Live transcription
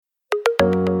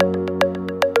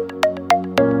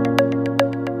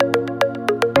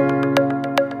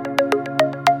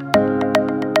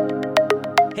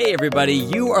everybody.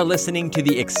 You are listening to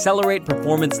the Accelerate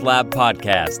Performance Lab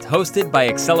podcast, hosted by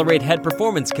Accelerate head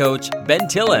performance coach, Ben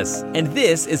Tillis. And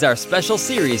this is our special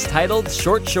series titled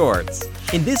Short Shorts.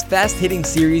 In this fast-hitting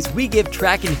series, we give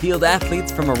track and field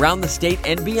athletes from around the state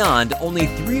and beyond only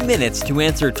 3 minutes to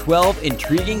answer 12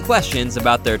 intriguing questions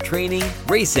about their training,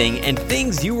 racing, and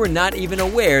things you were not even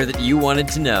aware that you wanted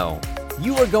to know.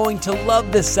 You are going to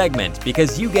love this segment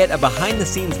because you get a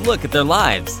behind-the-scenes look at their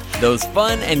lives, those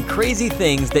fun and crazy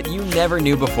things that you never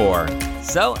knew before.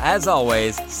 So, as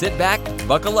always, sit back,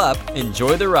 buckle up,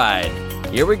 enjoy the ride.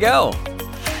 Here we go.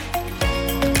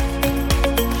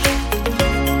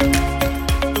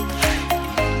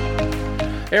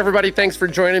 Hey everybody, thanks for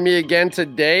joining me again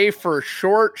today for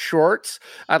Short Shorts.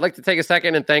 I'd like to take a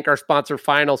second and thank our sponsor,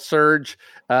 Final Surge.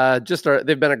 They've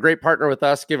been a great partner with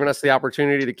us, giving us the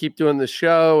opportunity to keep doing the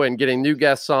show and getting new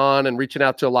guests on and reaching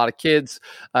out to a lot of kids.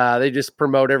 They just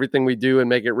promote everything we do and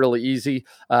make it really easy.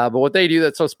 But what they do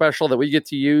that's so special that we get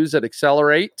to use at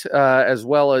Accelerate, as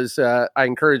well as I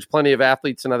encourage plenty of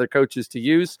athletes and other coaches to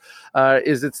use,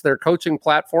 is it's their coaching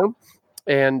platform.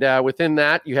 And within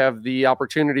that, you have the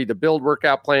opportunity to build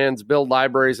workout plans, build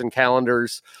libraries and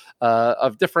calendars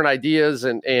of different ideas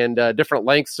and different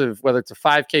lengths of whether it's a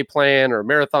 5K plan or a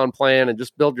marathon plan, and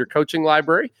just build your coaching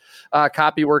library.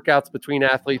 Copy workouts between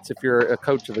athletes if you're a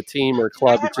coach of a team or a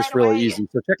club. It's just really easy.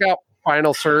 So check out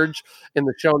Final Surge in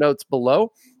the show notes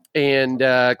below. And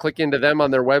click into them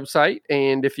on their website.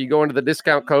 And if you go into the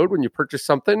discount code when you purchase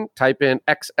something, type in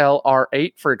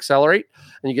XLR8 for Accelerate,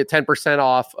 and you get 10%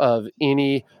 off of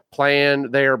any plan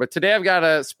there. But today I've got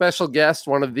a special guest,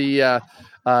 one of the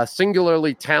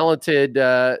singularly talented,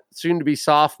 soon-to-be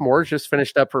sophomores, just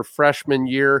finished up her freshman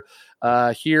year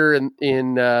here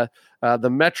in the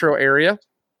metro area.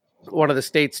 One of the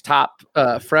state's top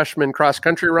freshman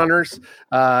cross-country runners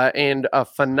and a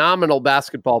phenomenal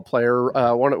basketball player,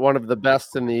 one of the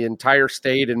best in the entire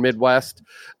state and Midwest.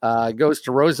 Goes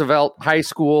to Roosevelt High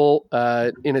School.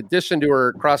 In addition to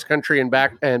her cross-country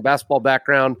and basketball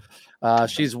background,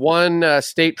 she's won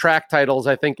state track titles,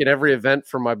 I think, in every event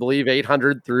from, I believe,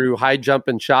 800 through high jump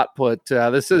and shot put.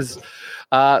 This is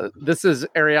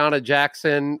Arianna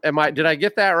Jackson. Did I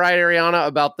get that right, Arianna,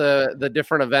 about the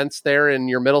different events there in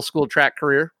your middle school track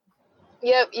career?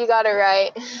 Yep, you got it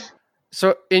right.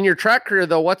 So in your track career,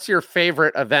 though, what's your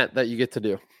favorite event that you get to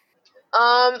do?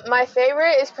 My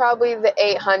favorite is probably the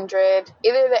 800,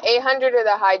 either the 800 or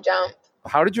the high jump.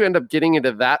 How did you end up getting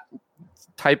into that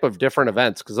type of different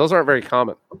events? Because those aren't very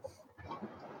common.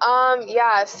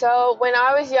 So when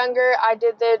I was younger, I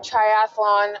did the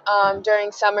triathlon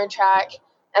during summer track.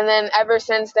 And then ever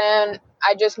since then,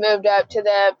 I just moved up to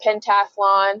the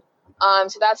pentathlon.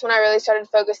 So that's when I really started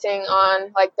focusing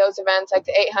on like those events, like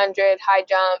the 800, high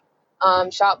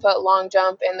jump, shot put, long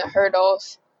jump, and the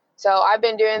hurdles. So I've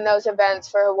been doing those events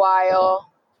for a while.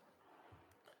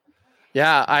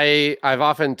 Yeah, I've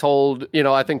often told,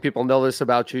 I think people know this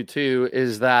about you too,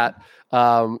 is that,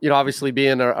 obviously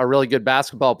being a really good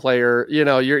basketball player,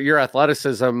 your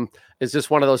athleticism is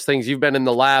just one of those things. You've been in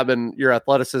the lab and your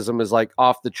athleticism is like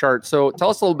off the chart. So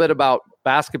tell us a little bit about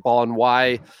basketball and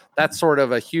why that's sort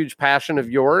of a huge passion of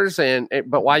yours,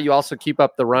 but why you also keep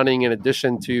up the running in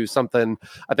addition to something.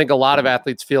 I think a lot of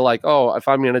athletes feel like, oh, if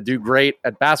I'm going to do great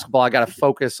at basketball, I got to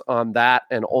focus on that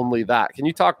and only that. Can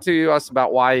you talk to us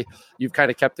about why you've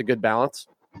kind of kept a good balance?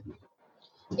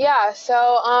 Yeah, so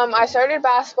I started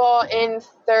basketball in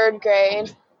third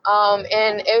grade,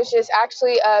 and it was just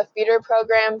actually a feeder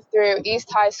program through East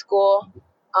High School.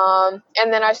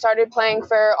 And then I started playing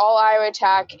for All Iowa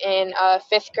Tack in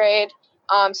fifth grade.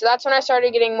 So that's when I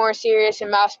started getting more serious in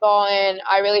basketball, and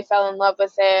I really fell in love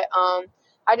with it.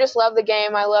 I just love the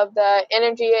game. I love the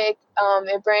energy it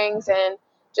brings and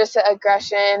just the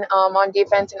aggression on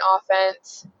defense and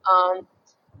offense.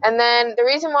 And then the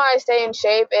reason why I stay in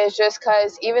shape is just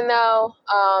because even though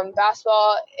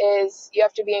basketball is, you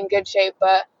have to be in good shape,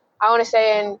 but I want to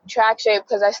stay in track shape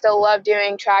because I still love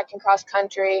doing track and cross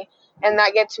country. And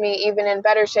that gets me even in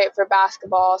better shape for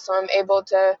basketball. So I'm able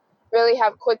to really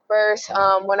have quick bursts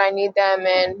when I need them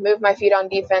and move my feet on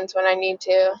defense when I need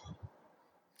to.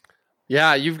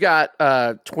 Yeah, you've got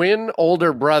twin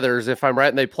older brothers, if I'm right,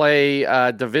 and they play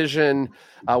division.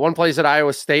 One plays at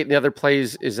Iowa State and the other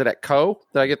plays, is it at Co?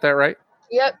 Did I get that right?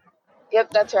 Yep,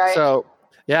 that's right. So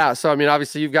I mean,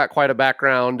 obviously you've got quite a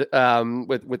background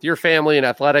with your family and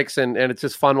athletics, and it's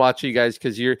just fun watching you guys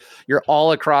because you're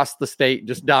all across the state,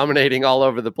 just dominating all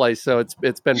over the place. So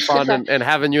it's been fun and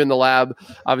having you in the lab.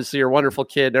 Obviously, you're a wonderful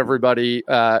kid. Everybody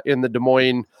in the Des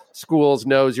Moines schools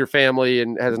knows your family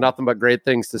and has nothing but great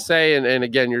things to say. And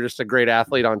again, you're just a great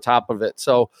athlete on top of it.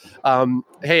 So,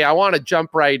 hey, I want to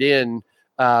jump right in.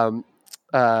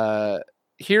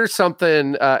 here's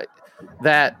something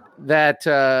that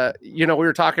we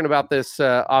were talking about this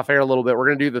off air a little bit. We're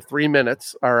going to do the 3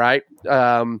 minutes. All right.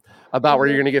 About where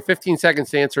you're going to get 15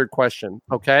 seconds to answer a question.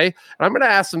 Okay. And I'm going to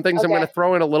ask some things. Okay. I'm going to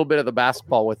throw in a little bit of the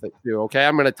basketball with it too. Okay.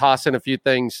 I'm going to toss in a few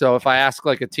things. So if I ask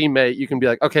like a teammate, you can be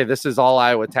like, okay, this is all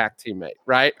Iowa Attack teammate,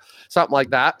 right? Something like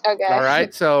that. Okay. All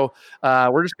right. So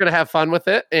we're just going to have fun with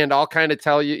it, and I'll kind of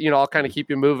tell you, I'll kind of keep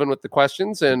you moving with the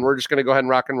questions, and we're just going to go ahead and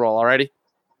rock and roll. All righty.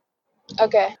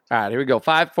 Okay. All right, here we go.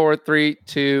 5, 4, 3,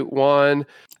 2, 1.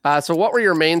 So what were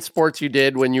your main sports you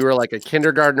did when you were like a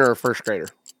kindergartner or first grader?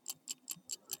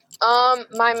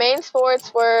 My main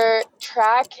sports were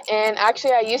track, and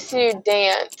actually I used to do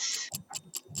dance.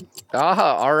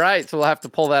 All right. So we'll have to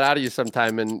pull that out of you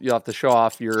sometime, and you'll have to show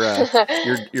off your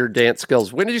your dance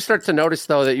skills. When did you start to notice,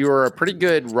 though, that you were a pretty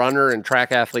good runner and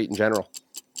track athlete in general?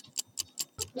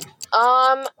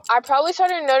 I probably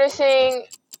started noticing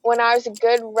when I was a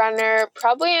good runner,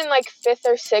 probably in like 5th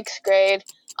or 6th grade.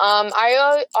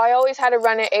 I always had to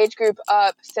run an age group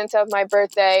up since of my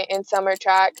birthday in summer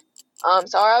track.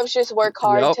 So I always just work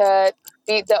hard to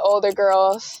beat the older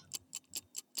girls.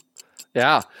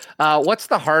 Yeah. What's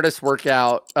the hardest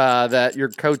workout that your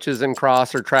coaches in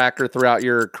cross or track or throughout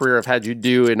your career have had you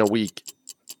do in a week?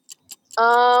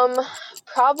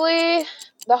 Probably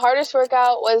the hardest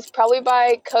workout was probably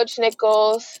by Coach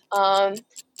Nichols.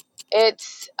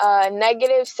 It's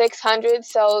negative 600,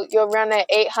 so you'll run an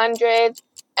 800,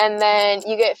 and then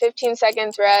you get 15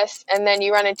 seconds rest, and then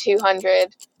you run a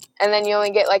 200, and then you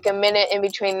only get like a minute in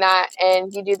between that,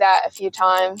 and you do that a few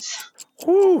times.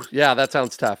 Whew. Yeah, that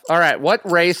sounds tough. All right, what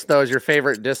race, though, is your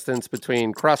favorite distance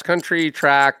between cross country,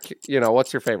 track?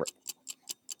 What's your favorite?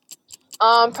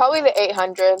 Probably the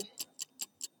 800.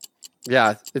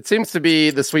 Yeah, it seems to be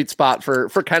the sweet spot for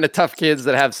kind of tough kids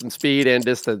that have some speed and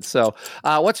distance. So,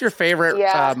 what's your favorite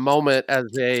moment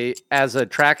as a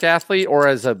track athlete or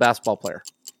as a basketball player?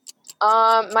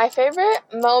 My favorite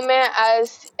moment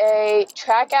as a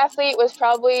track athlete was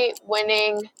probably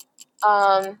winning,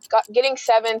 getting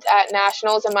 7th at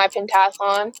nationals in my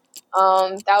pentathlon.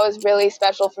 That was really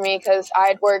special for me because I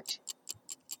had worked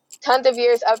tons of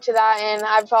years up to that, and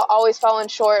I've always fallen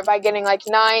short by getting like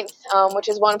 9th, which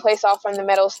is one place off from the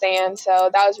medal stand. So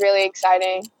that was really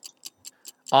exciting.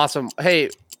 Awesome.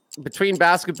 Hey, between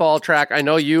basketball, track, I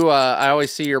know you, I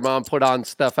always see your mom put on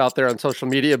stuff out there on social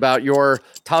media about your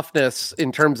toughness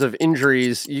in terms of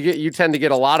injuries. You tend to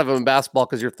get a lot of them in basketball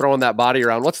because you're throwing that body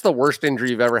around. What's the worst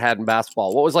injury you've ever had in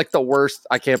basketball? What was like the worst?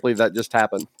 I can't believe that just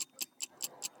happened.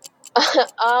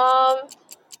 I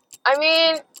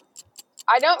mean,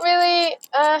 I don't really,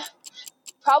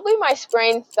 probably my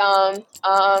sprained thumb.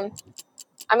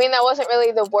 I mean, that wasn't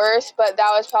really the worst, but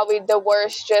that was probably the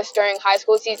worst just during high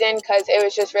school season because it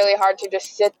was just really hard to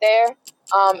just sit there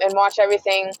and watch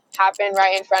everything happen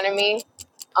right in front of me.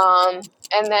 And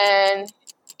then,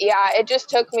 it just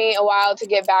took me a while to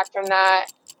get back from that.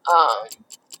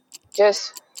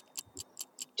 Just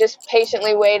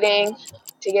patiently waiting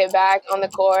to get back on the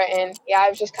court. And it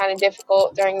was just kind of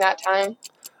difficult during that time.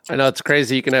 I know it's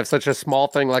crazy. You can have such a small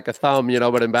thing like a thumb,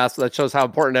 but in basketball, that shows how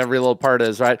important every little part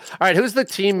is, right? All right. Who's the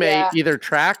teammate, either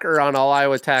track or on All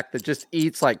Iowa Attack, that just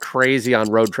eats like crazy on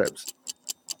road trips?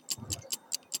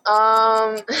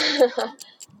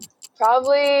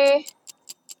 Probably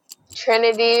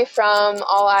Trinity from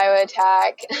All Iowa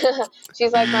Attack.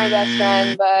 She's like my best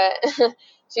friend, but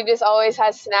she just always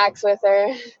has snacks with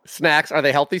her. Snacks? Are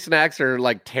they healthy snacks or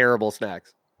like terrible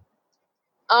snacks?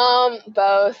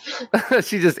 Both.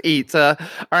 She just eats. All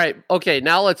right. Okay.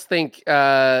 Now let's think,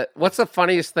 what's the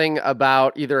funniest thing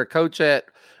about either a coach at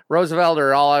Roosevelt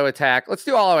or All Iowa Attack? Let's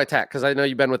do All Iowa Attack because I know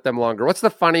you've been with them longer. What's the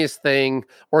funniest thing,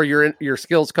 or your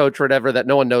skills coach or whatever, that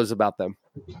no one knows about them?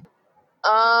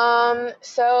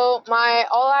 So my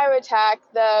All Iowa Attack,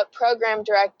 the program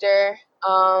director,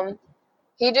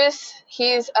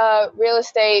 he's a real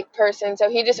estate person. So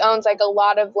he just owns like a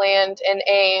lot of land in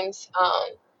Ames,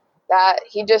 that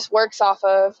he just works off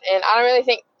of. And I don't really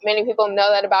think many people know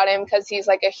that about him because he's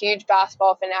like a huge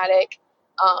basketball fanatic.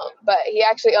 But he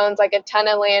actually owns like a ton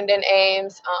of land in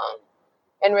Ames,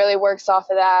 and really works off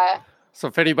of that. So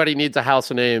if anybody needs a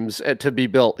house in Ames to be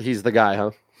built, he's the guy,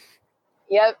 huh?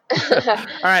 Yep. All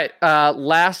right.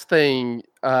 Last thing,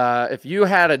 if you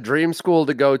had a dream school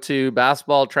to go to,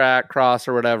 basketball, track, cross,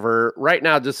 or whatever, right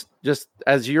now, just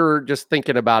as you're just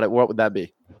thinking about it, what would that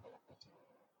be?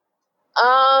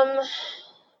 I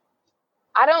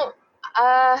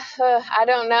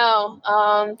don't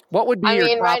know. What would be your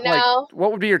top, right now,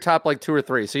 what would be your top like 2 or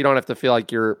 3? So you don't have to feel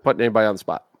like you're putting anybody on the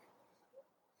spot.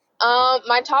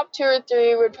 My top 2 or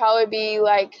 3 would probably be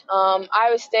like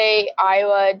Iowa State,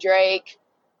 Iowa, Drake,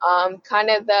 kind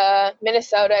of the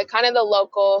Minnesota, kind of the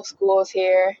local schools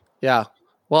here. Yeah.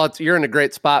 Well, you're in a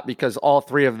great spot because all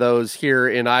 3 of those here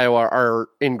in Iowa are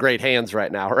in great hands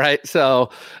right now, right? So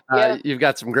you've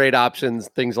got some great options,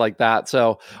 things like that.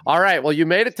 So, all right. Well, you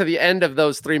made it to the end of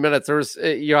those 3 minutes. There was,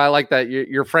 I like that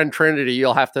your friend Trinity.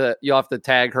 You'll have to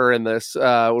tag her in this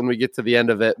when we get to the end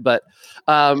of it. But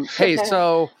hey,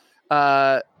 so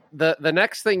the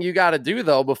next thing you got to do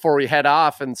though before we head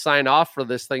off and sign off for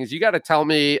this thing is you got to tell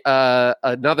me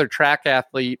another track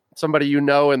athlete, somebody you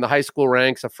know in the high school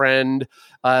ranks, a friend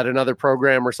at another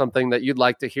program or something that you'd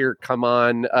like to hear come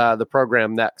on the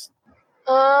program next.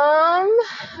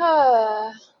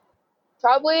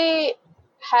 Probably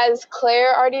has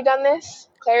Claire already done this?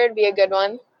 Claire would be a good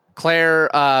one. Claire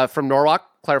from Norwalk,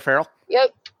 Claire Farrell.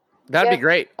 Yep. That'd be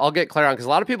great. I'll get Claire on because a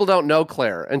lot of people don't know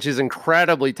Claire, and she's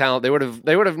incredibly talented.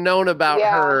 They would have known about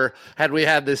her had we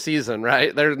had this season,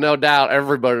 right? There's no doubt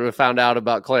everybody would have found out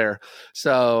about Claire.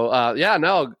 So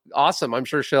awesome. I'm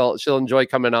sure she'll enjoy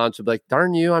coming on. She'll be like,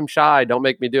 "Darn you, I'm shy. Don't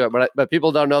make me do it." But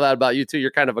people don't know that about you too. You're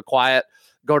kind of a quiet,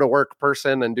 go to work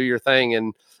person and do your thing,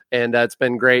 and it's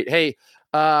been great. Hey.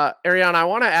 Arianna, I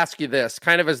want to ask you this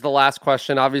kind of as the last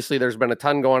question. Obviously, there's been a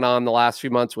ton going on the last few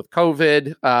months with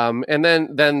COVID. And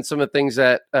then some of the things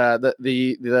that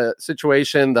the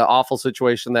situation, the awful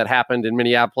situation that happened in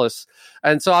Minneapolis.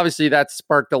 And so obviously that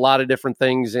sparked a lot of different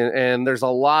things. And there's a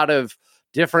lot of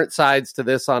different sides to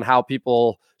this on how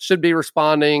people should be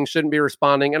responding, shouldn't be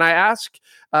responding. And I ask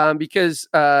because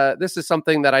this is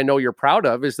something that I know you're proud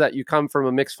of, is that you come from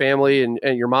a mixed family and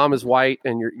your mom is white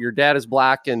and your dad is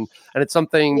black. And it's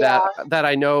something that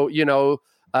I know,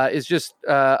 is just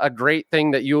a great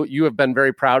thing that you have been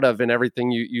very proud of in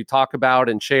everything you talk about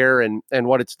and share and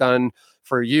what it's done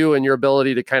for you and your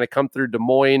ability to kind of come through Des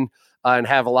Moines and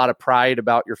have a lot of pride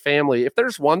about your family. If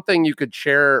there's one thing you could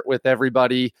share with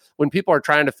everybody when people are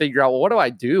trying to figure out, well, what do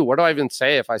I do? What do I even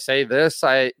say? If I say this,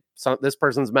 this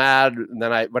person's mad, and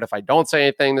then but if I don't say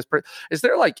anything, is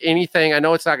there like anything? I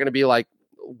know it's not going to be like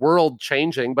world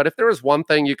changing, but if there was one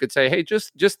thing you could say, hey,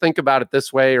 just think about it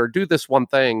this way or do this one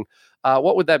thing,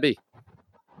 what would that be?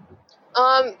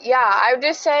 I would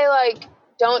just say like,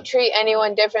 don't treat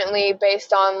anyone differently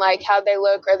based on like how they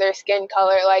look or their skin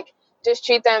color. Like, just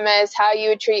treat them as how you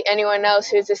would treat anyone else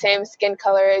who's the same skin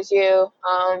color as you.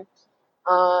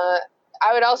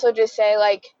 I would also just say,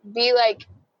 like, be, like,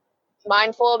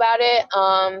 mindful about it.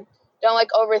 Don't, like,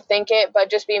 overthink it,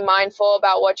 but just be mindful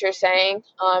about what you're saying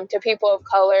to people of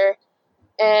color.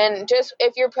 And just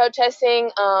if you're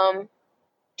protesting,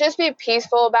 just be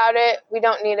peaceful about it.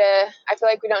 I feel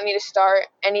like we don't need to start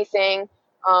anything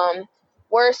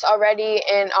worse already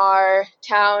in our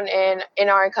town and in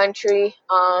our country.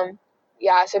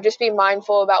 So just be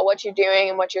mindful about what you're doing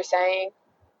and what you're saying.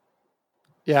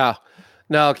 Yeah.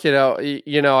 No,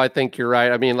 I think you're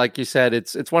right. I mean, like you said,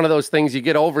 it's one of those things you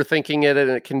get overthinking it and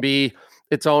it can be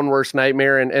its own worst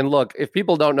nightmare. And look, if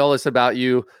people don't know this about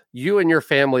you, you and your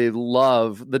family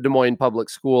love the Des Moines public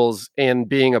schools and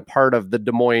being a part of the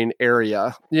Des Moines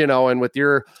area, and with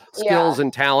your skills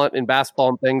and talent in basketball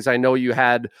and things, I know you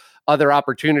had other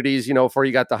opportunities, before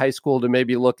you got to high school to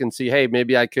maybe look and see, hey,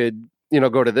 maybe I could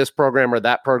go to this program or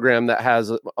that program that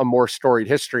has a more storied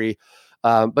history.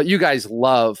 But you guys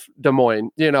love Des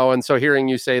Moines, and so hearing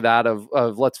you say that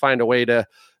of let's find a way to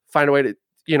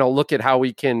look at how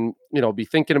we can, be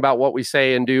thinking about what we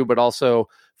say and do, but also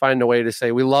find a way to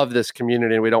say we love this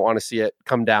community and we don't want to see it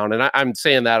come down. And I'm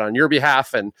saying that on your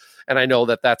behalf. And I know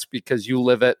that that's because you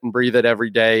live it and breathe it every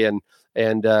day.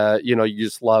 And you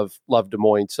just love Des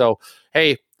Moines. So,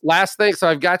 hey, last thing. So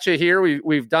I've got you here.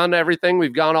 We've done everything.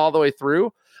 We've gone all the way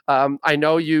through. I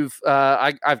know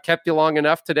I've kept you long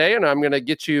enough today, and I'm going to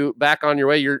get you back on your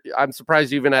way. I'm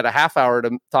surprised you even had a half hour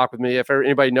to talk with me. If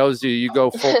anybody knows you, you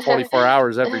go full 24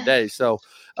 hours every day. So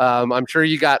I'm sure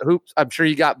you got hoops. I'm sure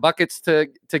you got buckets to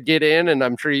get in, and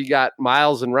I'm sure you got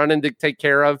miles and running to take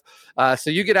care of. So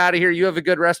you get out of here. You have a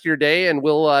good rest of your day, and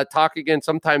we'll talk again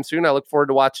sometime soon. I look forward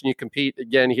to watching you compete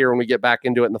again here when we get back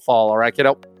into it in the fall. All right,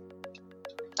 kiddo?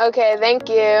 Okay, thank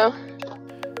you.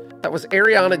 That was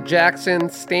Arianna Jackson,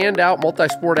 standout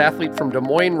multi-sport athlete from Des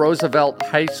Moines Roosevelt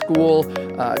High School.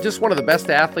 Just one of the best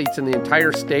athletes in the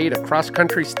entire state, a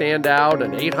cross-country standout,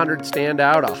 an 800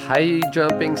 standout, a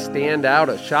high-jumping standout,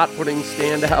 a shot-putting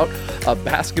standout, a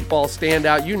basketball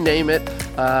standout, you name it.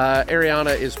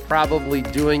 Arianna is probably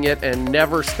doing it and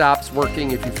never stops working.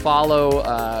 If you follow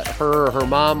her or her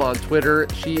mom on Twitter,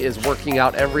 she is working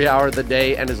out every hour of the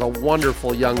day and is a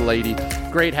wonderful young lady.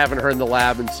 great having her in the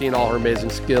lab and seeing all her amazing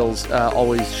skills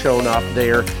always showing up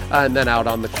there and then out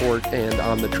on the court and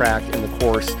on the track in the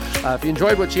course. If you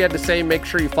enjoyed what she had to say, make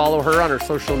sure you follow her on her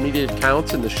social media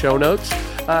accounts in the show notes.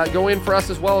 Go in for us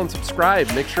as well and subscribe.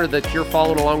 Make sure that you're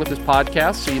following along with this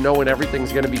podcast so you know when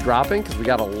everything's going to be dropping, because we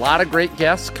got a lot of great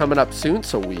guests coming up soon,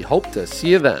 so we hope to see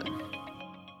you then.